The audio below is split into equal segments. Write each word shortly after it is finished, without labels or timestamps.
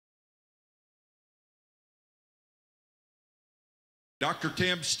Dr.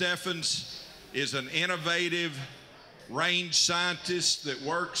 Tim Steffens is an innovative range scientist that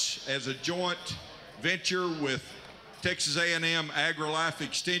works as a joint venture with Texas A&M AgriLife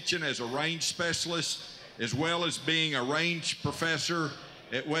Extension as a range specialist, as well as being a range professor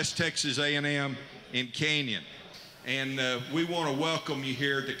at West Texas A&M in Canyon. And we want to welcome you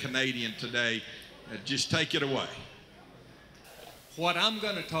here to Canadian today. Just take it away. What I'm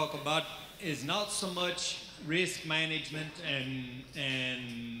going to talk about is not so much risk management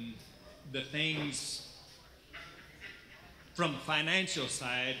and the things from financial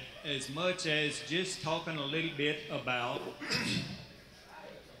side, as much as just talking a little bit about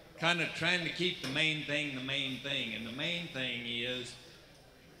kind of trying to keep the main thing the main thing. And the main thing is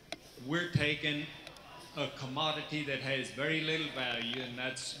we're taking a commodity that has very little value, and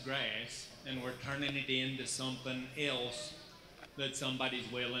that's grass, and we're turning it into something else that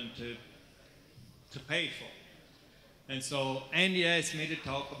somebody's willing to pay for. And so Andy asked me to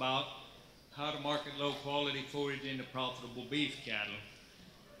talk about how to market low quality forage into profitable beef cattle.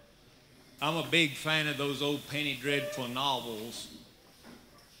 I'm a big fan of those old Penny Dreadful novels.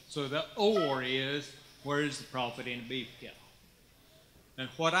 So the or is, where's the profit in a beef cattle? And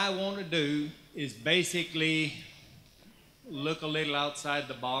what I want to do is basically look a little outside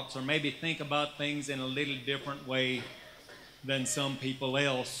the box, or maybe think about things in a little different way than some people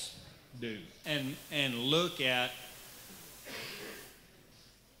else do, and look at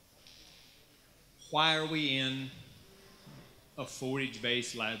why are we in a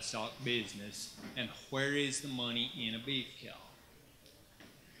forage-based livestock business, and where is the money in a beef cow?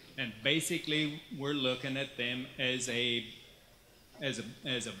 And basically, we're looking at them as a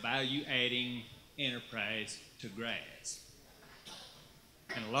value-adding enterprise to grass.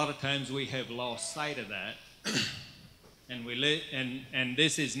 And a lot of times we have lost sight of that. And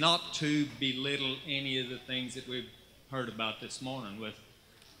this is not to belittle any of the things that we've heard about this morning with,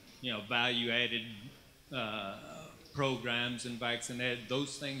 value-added programs and vaccinated.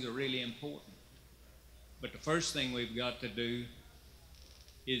 Those things are really important. But the first thing we've got to do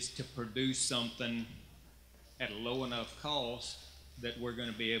is to produce something at a low enough cost that we're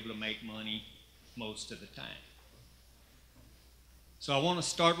going to be able to make money most of the time. So I want to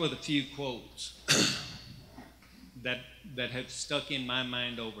start with a few quotes that have stuck in my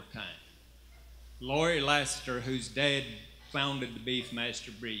mind over time. Laurie Lassiter, whose dad founded the Beef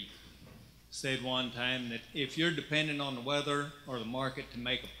Master Breed, said one time that if you're dependent on the weather or the market to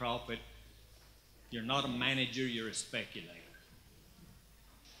make a profit, you're not a manager, you're a speculator.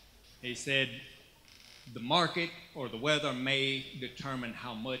 He said, the market or the weather may determine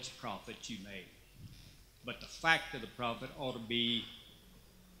how much profit you make, but the fact of the profit ought to be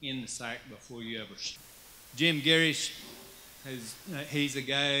in the sack before you ever start. Jim Garish, he's a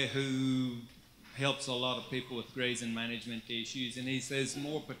guy who helps a lot of people with grazing management issues, and he says the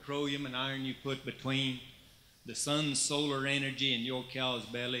more petroleum and iron you put between the sun's solar energy and your cow's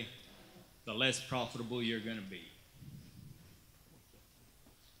belly, the less profitable you're going to be.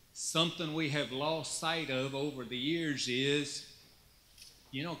 Something we have lost sight of over the years is,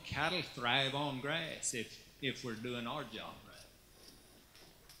 cattle thrive on grass if we're doing our job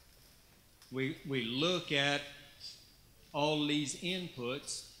right. We look at all these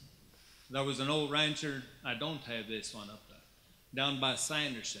inputs. There was an old rancher, I don't have this one up there, down by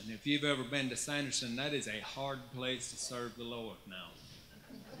Sanderson. If you've ever been to Sanderson, that is a hard place to serve the Lord now.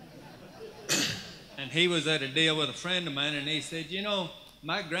 And he was at a deal with a friend of mine, and he said,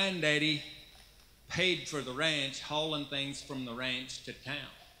 my granddaddy paid for the ranch, hauling things from the ranch to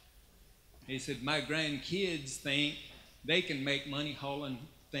town. He said, my grandkids think they can make money hauling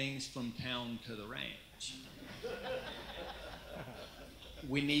things from town to the ranch.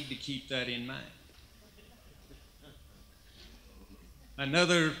 We need to keep that in mind.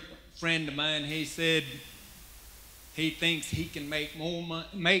 Another friend of mine, he said he thinks he can make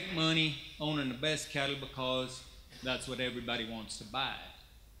money owning the best cattle because that's what everybody wants to buy.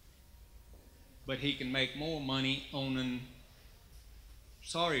 But he can make more money owning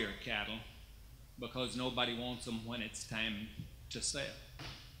sorrier cattle because nobody wants them when it's time to sell.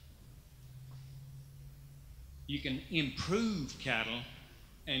 You can improve cattle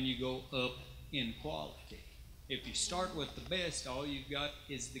and you go up in quality. If you start with the best, all you've got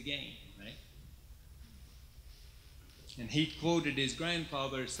is the gain, right? And he quoted his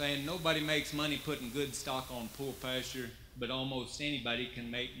grandfather saying, nobody makes money putting good stock on poor pasture, but almost anybody can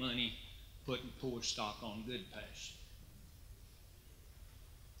make money putting poor stock on good pasture.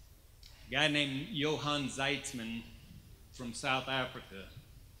 A guy named Johan Zeitzman from South Africa,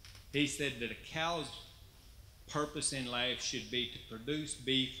 he said that a cow's purpose in life should be to produce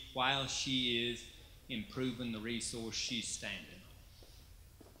beef while she is improving the resource she's standing on.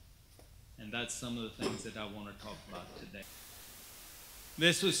 And that's some of the things that I want to talk about today.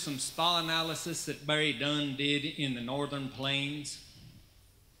 This was some spa analysis that Barry Dunn did in the Northern Plains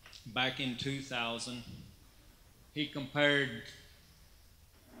back in 2000. He compared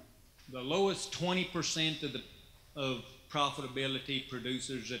the lowest 20% of profitability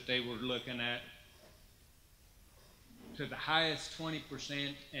producers that they were looking at to the highest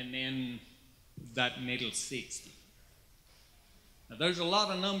 20% and then that middle 60. Now there's a lot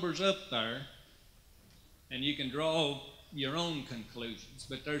of numbers up there and you can draw your own conclusions,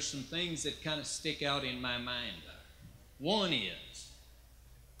 but there's some things that kind of stick out in my mind there. One is,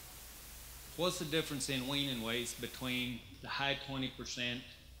 what's the difference in weaning weights between the high 20%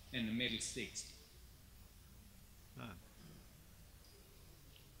 and the middle 60?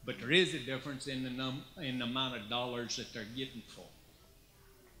 But there is a difference in the amount of dollars that they're getting for.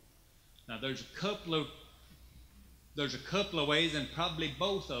 Now there's a couple of ways, and probably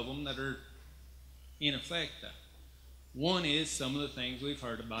both of them, that are in effect there. One is some of the things we've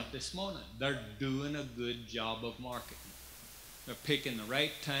heard about this morning. They're doing a good job of marketing. They're picking the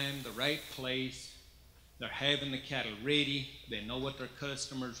right time, the right place. They're having the cattle ready. They know what their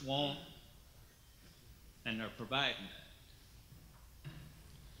customers want, and they're providing that.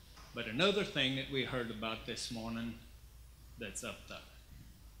 But another thing that we heard about this morning that's up there.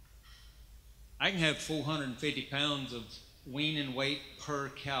 I can have 450 pounds of weaning weight per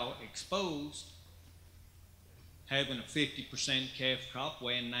cow exposed, having a 50% calf crop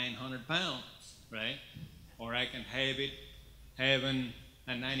weighing 900 pounds, right? Or I can have it having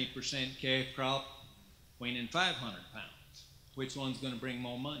a 90% calf crop weighing 500 pounds. Which one's going to bring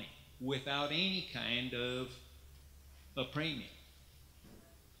more money without any kind of a premium?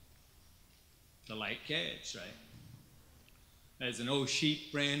 The light calves, right? As an old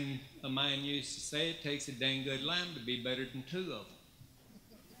sheep friend of mine used to say, it takes a dang good lamb to be better than two of them.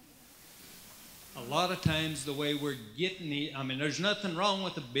 A lot of times the way we're getting there's nothing wrong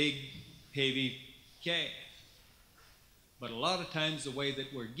with a big, heavy calf. But a lot of times the way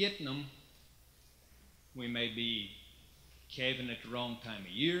that we're getting them, we may be calving at the wrong time of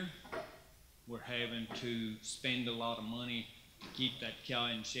year. We're having to spend a lot of money to keep that cow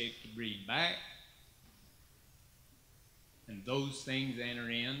in shape to breed back. And those things enter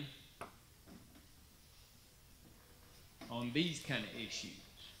in on these kind of issues.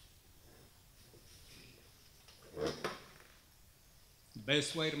 The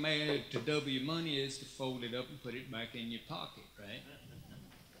best way to double your money is to fold it up and put it back in your pocket, right?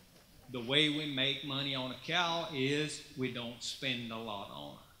 The way we make money on a cow is we don't spend a lot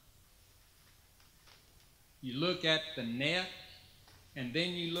on her. You look at the net, and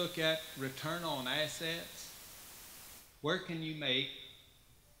then you look at return on assets. Where can you make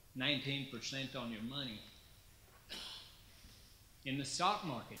 19% on your money? In the stock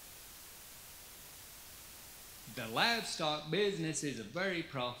market. The livestock business is a very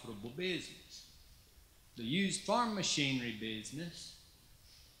profitable business. The used farm machinery business,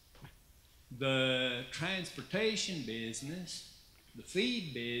 the transportation business, the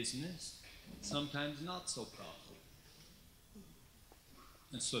feed business, sometimes not so profitable.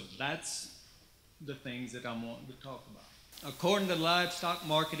 And so that's the things that I'm wanting to talk about. According to the Livestock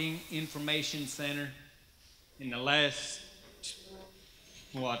Marketing Information Center, in the last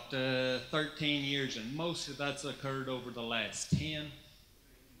 13 years, and most of that's occurred over the last 10.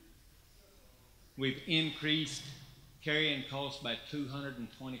 We've increased carrying costs by 225%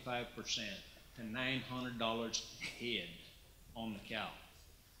 to $900 a head on the cow.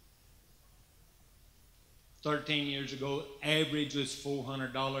 13 years ago, average was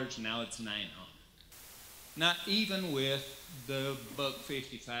 $400, now it's $900. Not even with the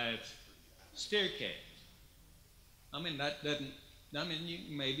 $1.55 steer calf. You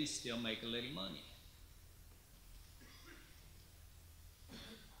can maybe still make a little money.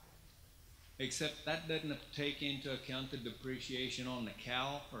 Except that doesn't take into account the depreciation on the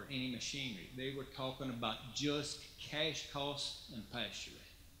cow or any machinery. They were talking about just cash costs and pasture rate.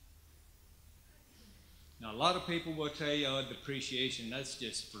 Now, a lot of people will tell you, depreciation, that's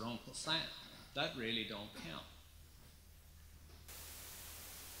just for Uncle Sam. That really don't count.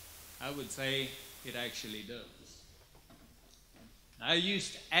 I would say it actually does. I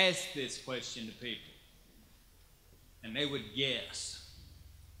used to ask this question to people, and they would guess.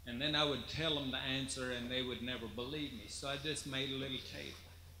 And then I would tell them the answer, and they would never believe me. So I just made a little table.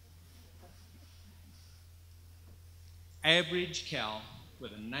 Average cow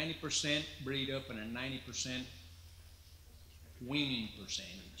with a 90% breed up and a 90% weaning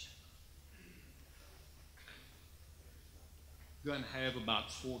percentage. Going to have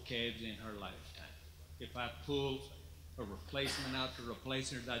about 4 calves in her lifetime. If I pull a replacement after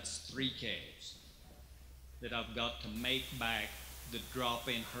replacement, that's 3 calves that I've got to make back the drop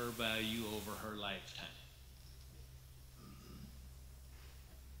in her value over her lifetime.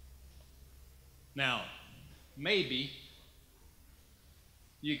 Now, maybe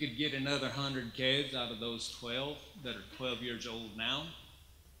you could get another 100 calves out of those 12 that are 12 years old now.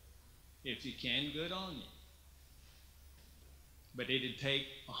 If you can, good on you. But it'd take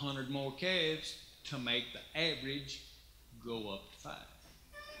 100 more calves to make the average go up to 5.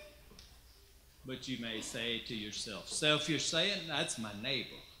 But you may say to yourself, self, you're saying, that's my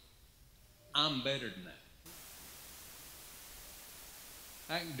neighbor. I'm better than that.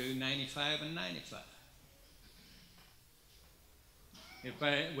 I can do 95 and 95.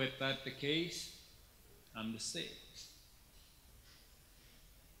 With that the case, I'm the 6th.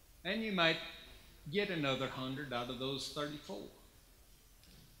 And you might get another 100 out of those 34.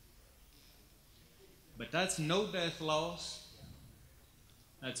 But that's no death loss.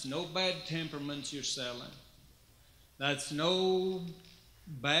 That's no bad temperaments you're selling. That's no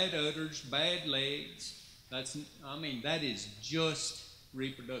bad udders, bad legs. That is just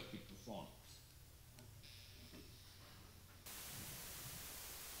reproductive performance.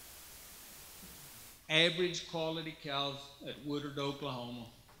 Average quality cows at Woodard, Oklahoma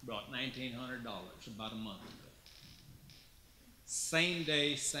brought $1,900 about a month ago. Same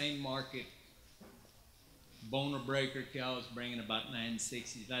day, same market. Boner breaker cows bringing about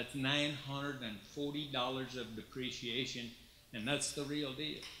 $960. That's $940 of depreciation, and that's the real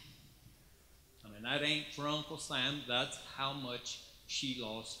deal. I mean, that ain't for Uncle Sam. That's how much she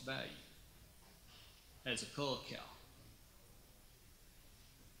lost value as a cull cow.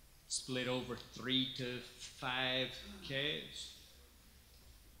 Split over 3 to 5 calves.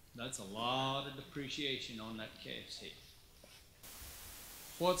 That's a lot of depreciation on that calf's head.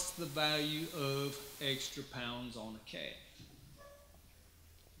 What's the value of extra pounds on a calf?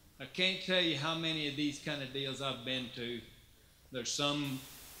 I can't tell you how many of these kind of deals I've been to. There's some,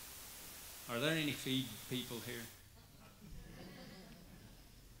 are there any feed people here?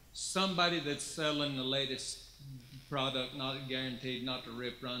 Somebody that's selling the latest product, not guaranteed not to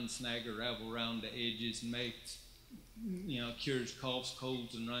rip, run, snag, or ravel around the edges, and makes, cures coughs,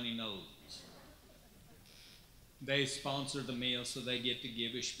 colds, and runny noses. They sponsor the meal, so they get to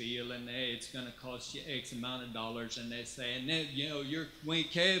give a spiel, and hey, it's going to cost you X amount of dollars, and they say, and then, your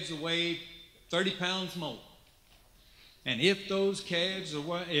calves weigh 30 pounds more. And if those pounds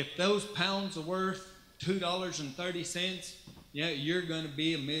are worth $2.30, you're going to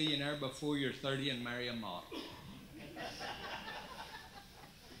be a millionaire before you're 30 and marry a model.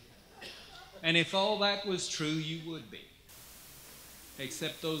 And if all that was true, you would be.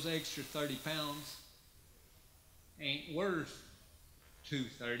 Except those extra 30 pounds ain't worth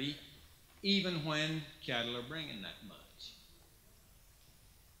 $2.30, even when cattle are bringing that much,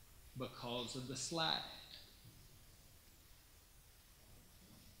 because of the slide.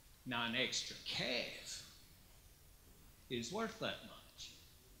 Now, an extra calf is worth that much,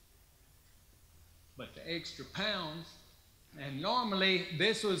 but the extra pounds, and normally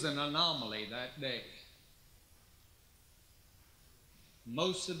this was an anomaly that day.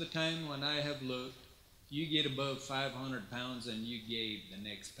 Most of the time when I have looked, you get above 500 pounds and you gave the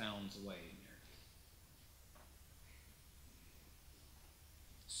next pounds away in there.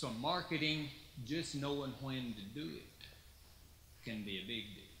 So marketing, just knowing when to do it, can be a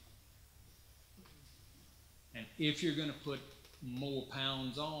big deal. And if you're going to put more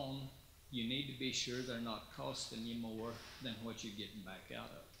pounds on, you need to be sure they're not costing you more than what you're getting back out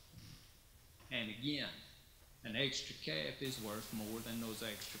of. And again, an extra calf is worth more than those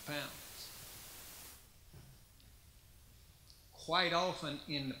extra pounds. Quite often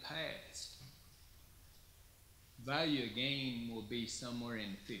in the past, value gain will be somewhere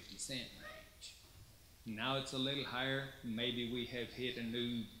in the 50-cent range. Now it's a little higher. Maybe we have hit a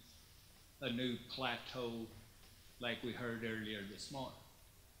new plateau like we heard earlier this morning.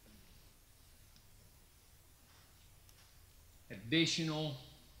 An additional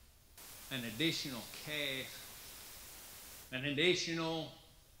calf, an additional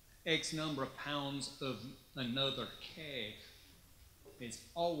X number of pounds of another calf is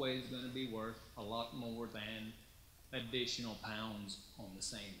always going to be worth a lot more than additional pounds on the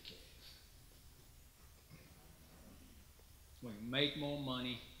same calf. We can make more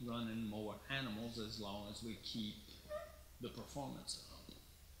money running more animals as long as we keep the performance of them.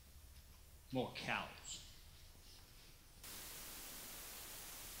 More cows.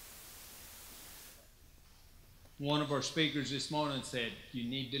 One of our speakers this morning said, you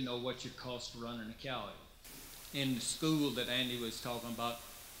need to know what your cost of running a cow is. In the school that Andy was talking about,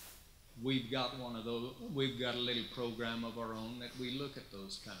 we've got one of those, we've got a little program of our own that we look at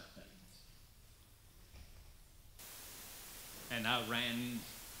those kind of things. And I ran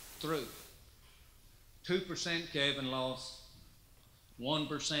through 2% calving loss,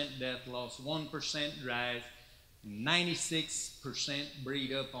 1% death loss, 1% drive, 96%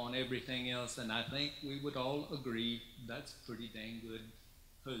 breed up on everything else, and I think we would all agree that's pretty dang good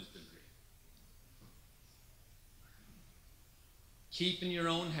husbandry. Keeping your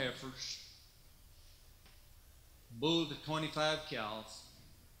own heifers, bull to 25 cows.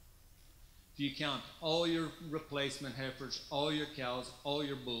 If you count all your replacement heifers, all your cows, all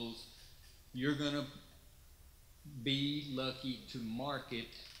your bulls, you're going to be lucky to market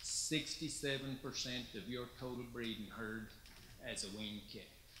 67% of your total breeding herd as a weaned calf.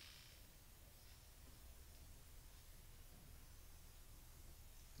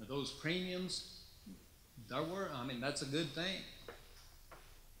 Now those premiums, that's a good thing.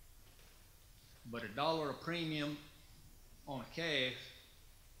 But $1 a premium on a calf,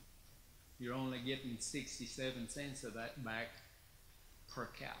 you're only getting 67 cents of that back per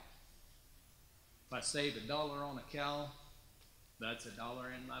cow. If I save $1 on a cow, that's $1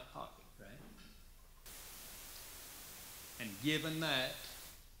 in my pocket, right? And given that,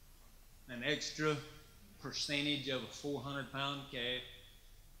 an extra percentage of a 400-pound calf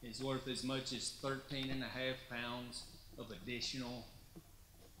is worth as much as 13.5 pounds of additional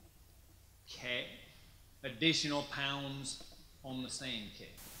pounds on the same calf.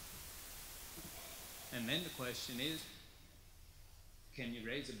 And then the question is, can you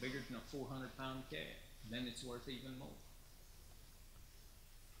raise it bigger than a 400-pound calf? Then it's worth even more.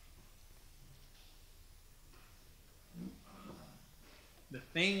 The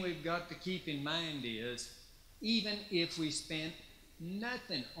thing we've got to keep in mind is, even if we spent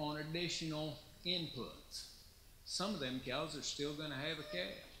nothing on additional inputs, some of them cows are still going to have a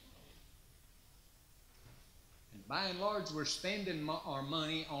calf. And by and large, we're spending our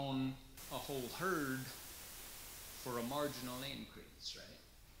money on a whole herd for a marginal increase,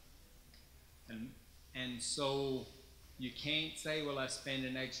 right? And so you can't say, well, I spend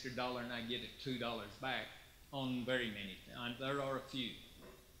an extra $1 and I get it $2 back on very many things. There are a few.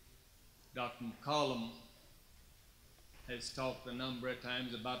 Dr. McCollum has talked a number of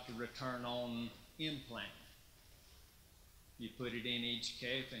times about the return on implant. You put it in each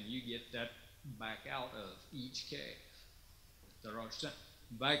calf and you get that back out of each calf. There are some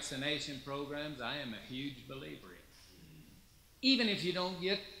vaccination programs I am a huge believer in. Even if you don't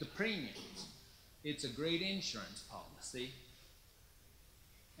get the premiums, it's a great insurance policy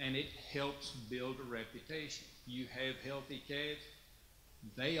and it helps build a reputation. You have healthy calves,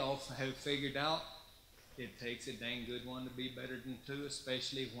 they also have figured out it takes a dang good one to be better than two,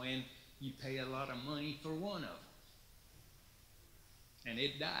 especially when you pay a lot of money for one of them and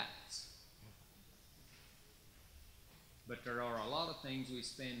it dies. But there are a lot of things we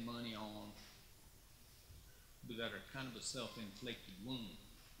spend money on that are kind of a self-inflicted wound,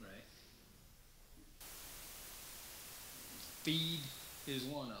 right? Feed is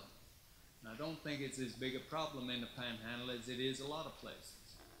one of them. And I don't think it's as big a problem in the Panhandle as it is a lot of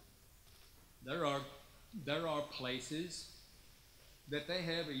places. There are places that they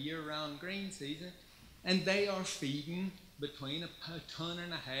have a year-round green season, and they are feeding between a 1.5 tons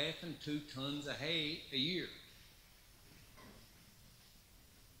and 2 tons of hay a year.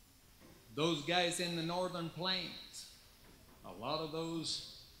 Those guys in the northern plains, a lot of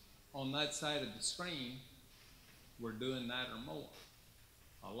those on that side of the screen were doing that or more.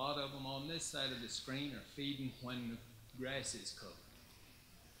 A lot of them on this side of the screen are feeding when the grass is covered.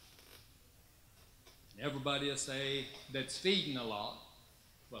 Everybody will say that's feeding a lot.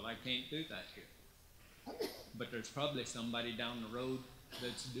 Well, I can't do that here. But there's probably somebody down the road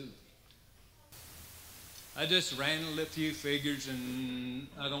that's doing it. I just ran a few figures, and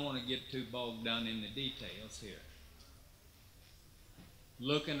I don't want to get too bogged down in the details here.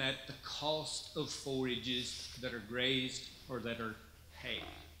 Looking at the cost of forages that are grazed or that are hay.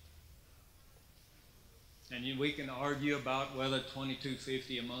 And we can argue about whether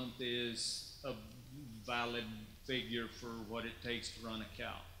 $22.50 a month is a valid figure for what it takes to run a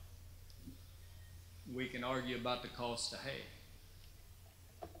cow. We can argue about the cost of hay.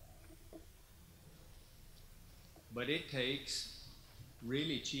 But it takes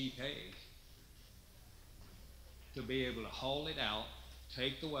really cheap hay to be able to haul it out,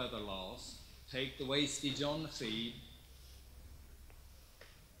 take the weather loss, take the wastage on the feed,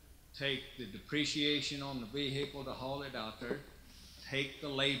 take the depreciation on the vehicle to haul it out there, take the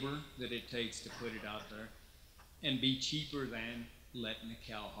labor that it takes to put it out there, and be cheaper than letting the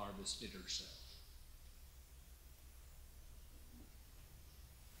cow harvest it herself.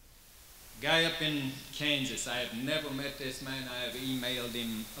 Guy up in Kansas, I have never met this man. I have emailed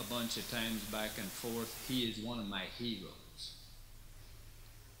him a bunch of times back and forth. He is one of my heroes.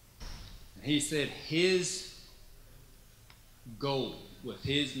 And he said his goal with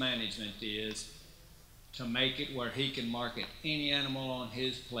his management is to make it where he can market any animal on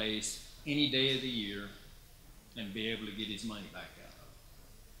his place any day of the year and be able to get his money back out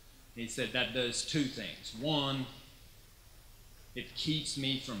of it. He said that does two things. One, it keeps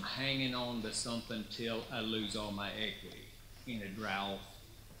me from hanging on to something till I lose all my equity in a drought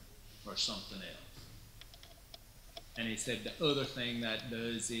or something else. And he said the other thing that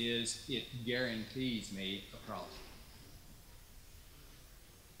does is it guarantees me a profit.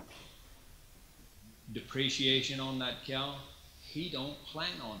 Depreciation on that cow, he don't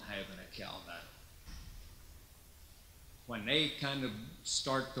plan on having a cow that. When they kind of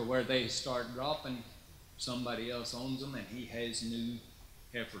start to where they start dropping, somebody else owns them and he has new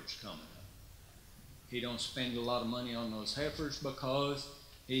heifers coming up. He don't spend a lot of money on those heifers because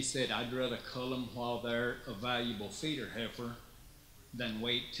he said, I'd rather cull them while they're a valuable feeder heifer than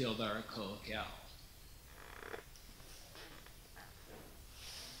wait till they're a cull cow.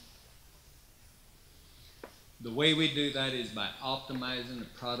 The way we do that is by optimizing the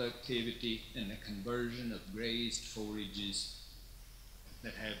productivity and the conversion of grazed forages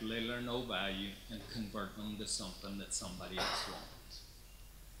that have little or no value and convert them to something that somebody else wants.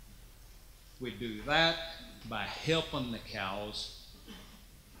 We do that by helping the cows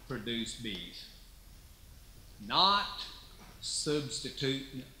produce beef, not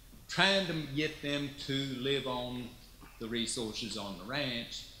substituting, trying to get them to live on the resources on the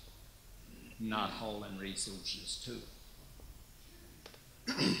ranch, not hauling resources to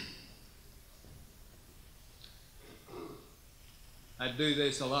it. I do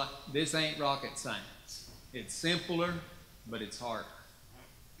this a lot. This ain't rocket science. It's simpler, but it's harder.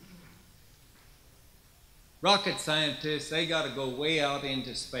 Rocket scientists, they got to go way out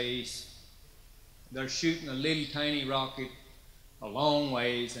into space. They're shooting a little tiny rocket a long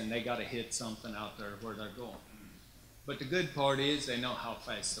ways, and they got to hit something out there where they're going. But the good part is they know how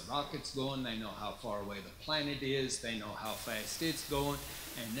fast the rocket's going, they know how far away the planet is, they know how fast it's going,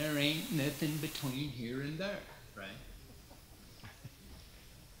 and there ain't nothing between here and there, right?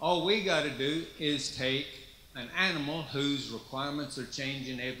 All we got to do is take an animal whose requirements are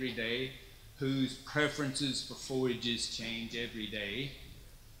changing every day, whose preferences for forages change every day,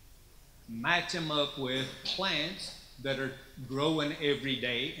 match them up with plants that are growing every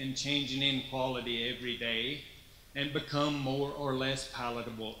day and changing in quality every day and become more or less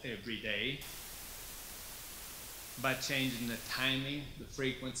palatable every day by changing the timing, the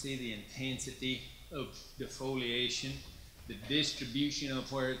frequency, the intensity of defoliation, the distribution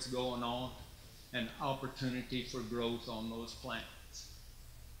of where it's going on, and opportunity for growth on those plants.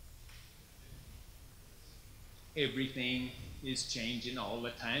 Everything is changing all the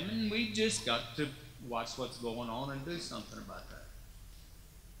time, and we just got to watch what's going on and do something about that.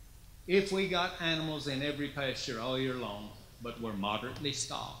 If we got animals in every pasture all year long, but we're moderately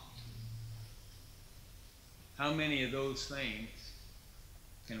stocked, how many of those things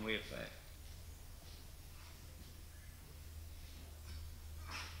can we affect?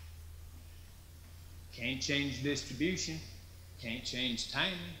 Can't change distribution, can't change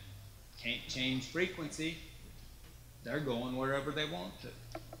timing, can't change frequency. They're going wherever they want to.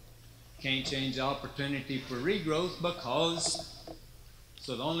 Can't change the opportunity for regrowth because,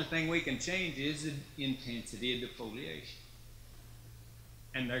 so the only thing we can change is the intensity of defoliation.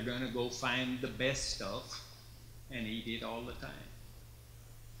 And they're going to go find the best stuff and eat it all the time.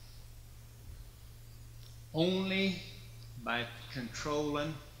 Only by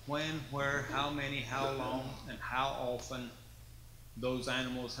controlling when, where, how many, how long, and how often those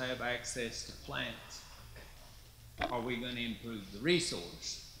animals have access to plants are we going to improve the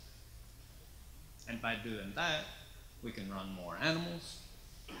resource. And by doing that, we can run more animals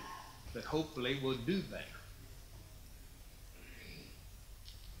that hopefully will do better.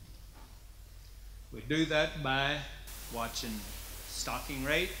 We do that by watching stocking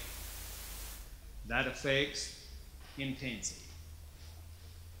rate. That affects intensity.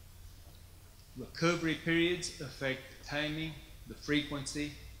 Recovery periods affect the timing, the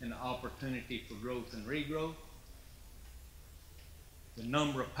frequency, and the opportunity for growth and regrowth. The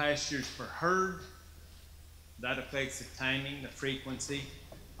number of pastures per herd, that affects the timing, the frequency,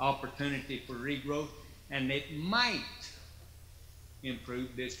 opportunity for regrowth, and it might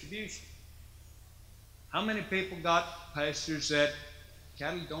improve distribution. How many people got pastures that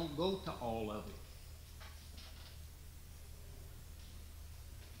cattle don't go to all of it?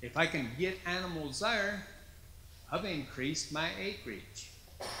 If I can get animals there, I've increased my acreage.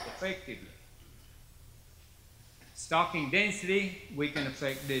 If effectively. Stocking density, we can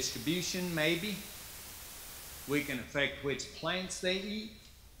affect distribution, maybe. We can affect which plants they eat.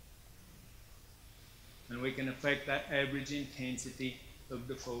 And we can affect that average intensity of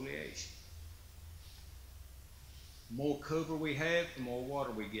defoliation. The more cover we have, the more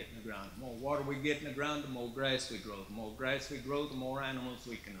water we get in the ground. The more water we get in the ground, the more grass we grow. The more grass we grow, the more animals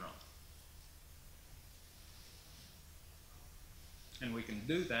we can run. And we can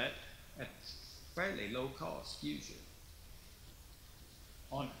do that at fairly low cost, usually.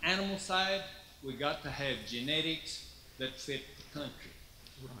 On animal side, we got to have genetics that fit the country.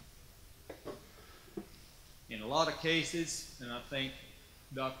 Right. In a lot of cases, and I think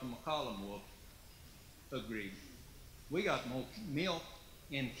Dr. McCollum will agree, we got more milk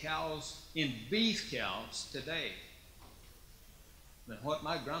in cows, in beef cows today, than what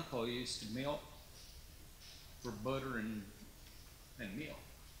my grandpa used to milk for butter and milk.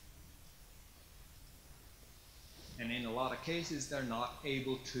 And in a lot of cases, they're not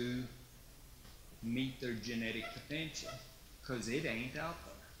able to meet their genetic potential because it ain't out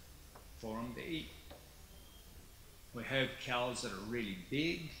there for them to eat. We have cows that are really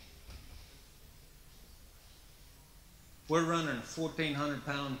big. We're running a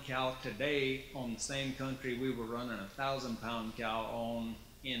 1,400-pound cow today on the same country we were running a 1,000-pound cow on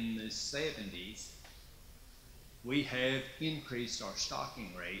in the 70s. We have increased our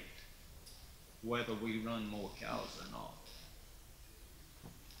stocking rate whether we run more cows or not.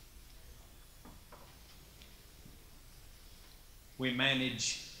 We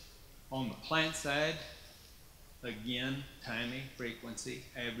manage on the plant side, again, timing, frequency,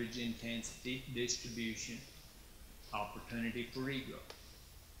 average intensity, distribution, opportunity for regrowth.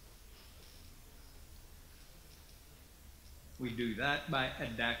 We do that by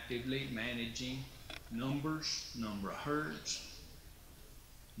adaptively managing numbers, number of herds,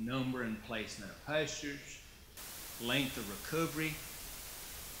 number and placement of pastures, length of recovery,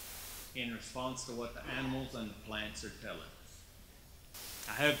 in response to what the animals and the plants are telling us.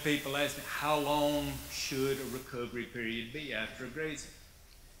 I have people ask me, how long should a recovery period be after a grazing?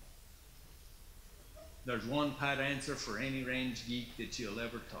 There's one pat answer for any range geek that you'll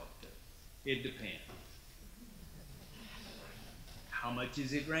ever talk to. It depends. How much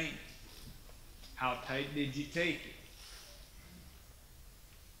is it raining? How tight did you take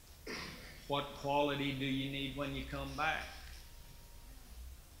it? What quality do you need when you come back?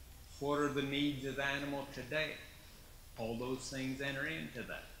 What are the needs of the animal today? All those things enter into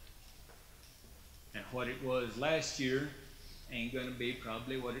that. And what it was last year ain't going to be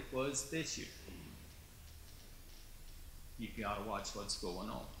probably what it was this year. You got to watch what's going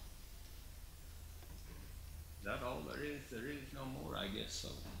on. Is that all there is? There is no more, I guess so.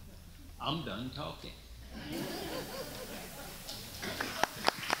 I'm done talking.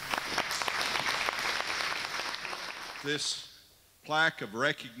 This plaque of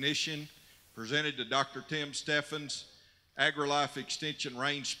recognition presented to Dr. Tim Steffens, AgriLife Extension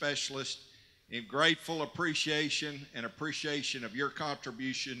Range Specialist, in grateful appreciation of your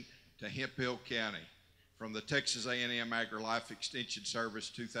contribution to Hemphill County from the Texas A&M AgriLife Extension Service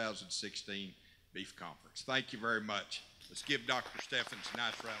 2016 Beef Conference. Thank you very much. Let's give Dr. Steffens a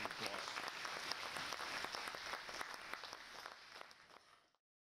nice round of applause.